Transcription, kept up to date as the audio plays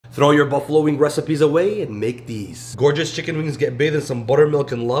Throw your buffalo wing recipes away and make these. Gorgeous chicken wings get bathed in some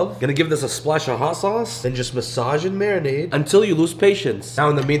buttermilk and love. Gonna give this a splash of hot sauce, then just massage and marinate until you lose patience. Now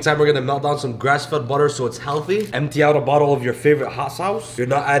in the meantime, we're gonna melt down some grass-fed butter so it's healthy. Empty out a bottle of your favorite hot sauce. If you're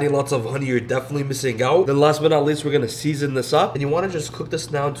not adding lots of honey, you're definitely missing out. Then last but not least, we're gonna season this up. And you wanna just cook this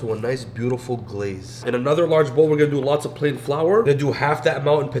down to a nice, beautiful glaze. In another large bowl, we're gonna do lots of plain flour. We're gonna do half that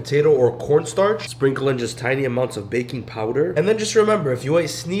amount in potato or cornstarch. Sprinkle in just tiny amounts of baking powder. And then just remember, if you ain't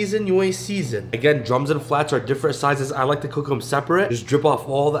sneezing, you ain't seasoned. Again, drums and flats are different sizes. I like to cook them separate. Just drip off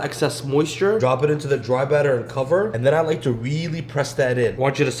all the excess moisture, drop it into the dry batter and cover. And then I like to really press that in. I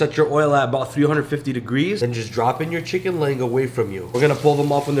want you to set your oil at about 350 degrees and just drop in your chicken laying away from you. We're gonna pull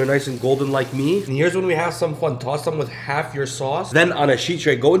them off when they're nice and golden like me. And here's when we have some fun. Toss them with half your sauce. Then on a sheet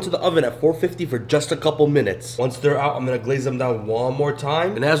tray, go into the oven at 450 for just a couple minutes. Once they're out, I'm gonna glaze them down one more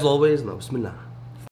time. And as always, now bismillah.